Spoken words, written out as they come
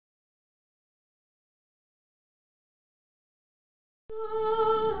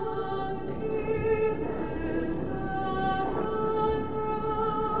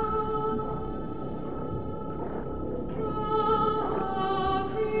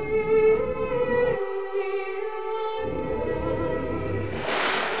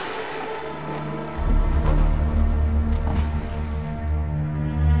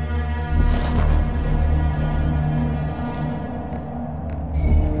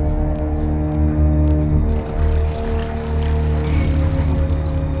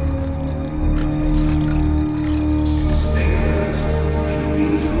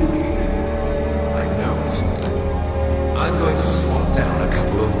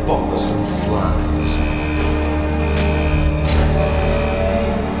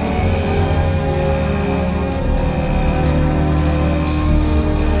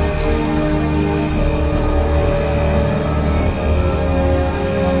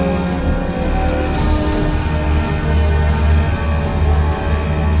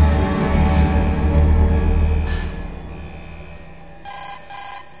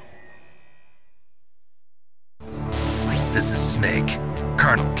This is Snake.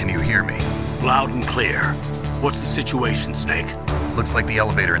 Colonel, can you hear me? Loud and clear. What's the situation, Snake? Looks like the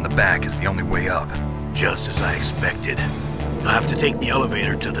elevator in the back is the only way up. Just as I expected. You'll have to take the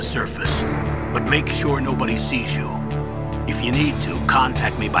elevator to the surface, but make sure nobody sees you. If you need to,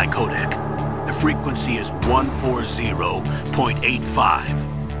 contact me by codec. The frequency is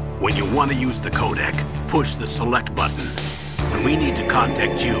 140.85. When you want to use the codec, push the select button. When we need to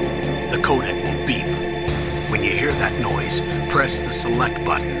contact you, the codec will beep. When you hear that noise, press the select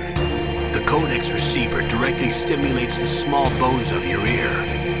button. The codec's receiver directly stimulates the small bones of your ear.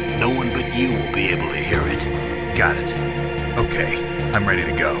 No one but you will be able to hear it. Got it. Okay, I'm ready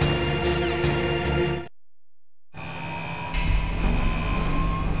to go.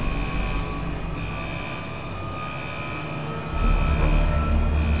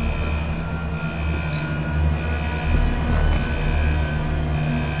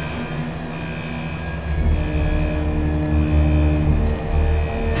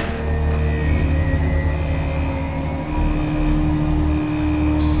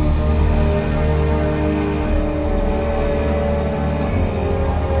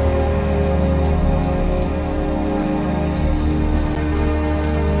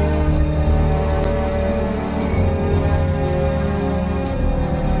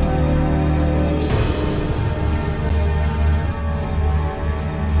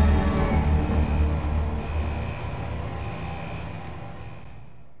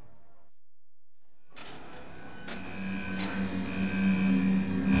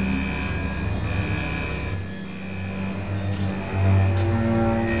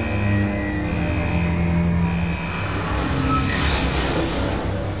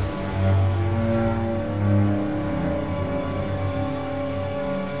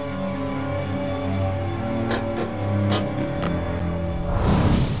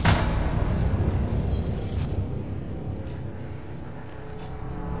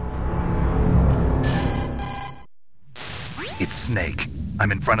 It's Snake.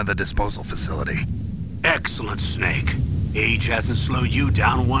 I'm in front of the disposal facility. Excellent, Snake. Age hasn't slowed you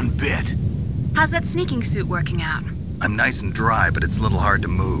down one bit. How's that sneaking suit working out? I'm nice and dry, but it's a little hard to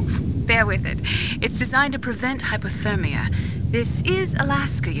move. Bear with it. It's designed to prevent hypothermia. This is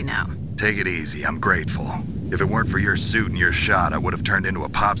Alaska, you know. Take it easy. I'm grateful. If it weren't for your suit and your shot, I would have turned into a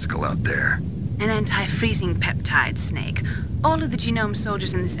popsicle out there. An anti-freezing peptide, Snake. All of the genome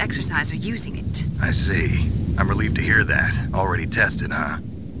soldiers in this exercise are using it. I see. I'm relieved to hear that. Already tested, huh?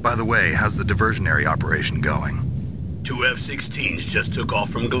 By the way, how's the diversionary operation going? 2 F-16s just took off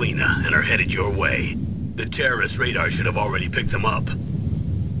from Galena and are headed your way. The terrorist radar should have already picked them up.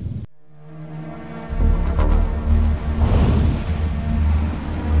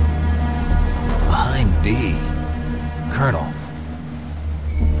 Behind D. Colonel,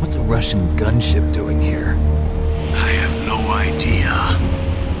 what's a Russian gunship doing here? I have no idea,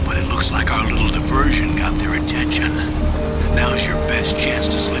 but it looks like our little diversion got their attention. Now's your best chance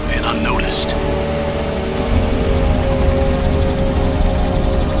to slip in unnoticed.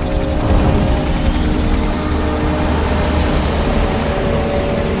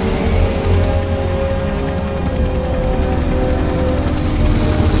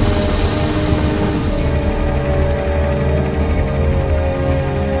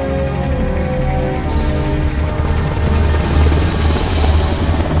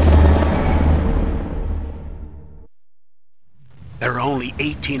 There are only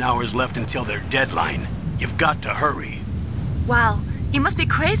 18 hours left until their deadline. You've got to hurry. Wow, you must be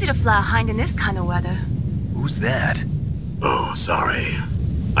crazy to fly a hind in this kind of weather. Who's that? Oh, sorry.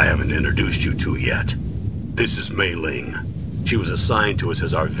 I haven't introduced you two yet. This is Mei Ling. She was assigned to us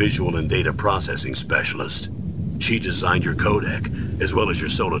as our visual and data processing specialist. She designed your codec, as well as your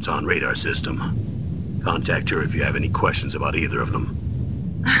Soliton radar system. Contact her if you have any questions about either of them.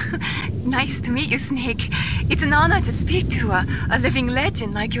 Nice to meet you, Snake. It's an honor to speak to a living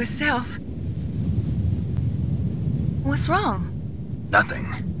legend like yourself. What's wrong?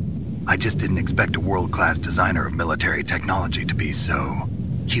 Nothing. I just didn't expect a world-class designer of military technology to be so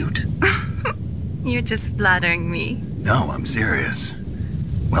cute. You're just flattering me. No, I'm serious.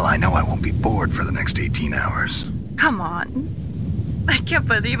 Well, I know I won't be bored for the next 18 hours. Come on. I can't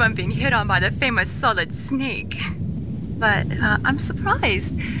believe I'm being hit on by the famous Solid Snake. But I'm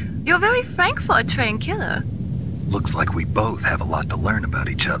surprised. You're very frank for a trained killer. Looks like we both have a lot to learn about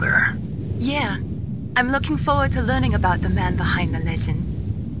each other. Yeah. I'm looking forward to learning about the man behind the legend.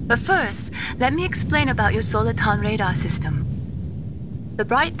 But first, let me explain about your Soliton radar system. The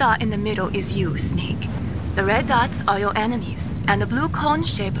bright dot in the middle is you, Snake. The red dots are your enemies, and the blue cone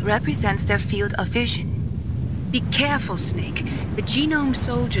shape represents their field of vision. Be careful, Snake. The genome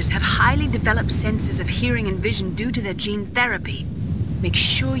soldiers have highly developed senses of hearing and vision due to their gene therapy. Make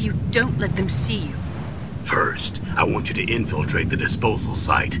sure you don't let them see you. First, I want you to infiltrate the disposal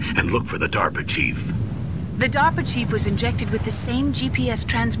site and look for the DARPA chief. The DARPA chief was injected with the same GPS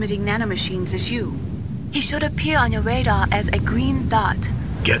transmitting nanomachines as you. He should appear on your radar as a green dot.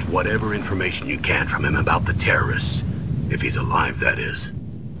 Get whatever information you can from him about the terrorists. If he's alive, that is.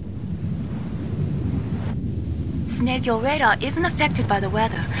 Snake, your radar isn't affected by the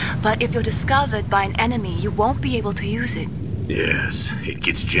weather, but if you're discovered by an enemy, you won't be able to use it. Yes, it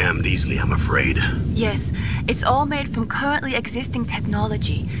gets jammed easily, I'm afraid. Yes, it's all made from currently existing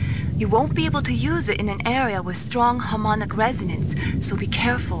technology. You won't be able to use it in an area with strong harmonic resonance, so be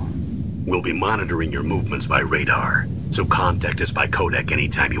careful. We'll be monitoring your movements by radar, so contact us by codec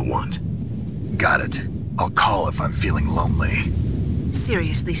anytime you want. Got it. I'll call if I'm feeling lonely.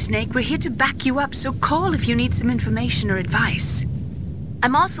 Seriously, Snake, we're here to back you up, so call if you need some information or advice.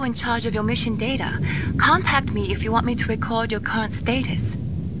 I'm also in charge of your mission data. Contact me if you want me to record your current status.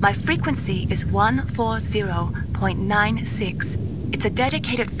 My frequency is 140.96. It's a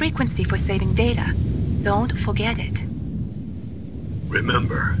dedicated frequency for saving data. Don't forget it.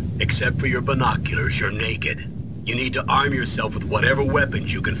 Remember, except for your binoculars, you're naked. You need to arm yourself with whatever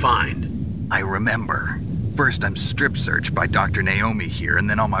weapons you can find. I remember. First, I'm strip searched by Dr. Naomi here, and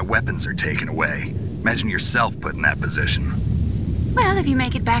then all my weapons are taken away. Imagine yourself put in that position. Well, if you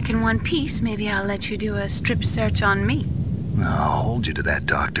make it back in one piece, maybe I'll let you do a strip search on me. I'll hold you to that,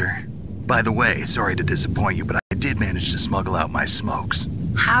 Doctor. By the way, sorry to disappoint you, but I did manage to smuggle out my smokes.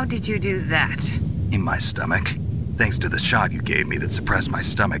 How did you do that? In my stomach. Thanks to the shot you gave me that suppressed my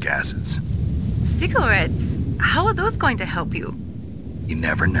stomach acids. Cigarettes? How are those going to help you? You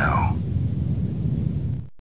never know.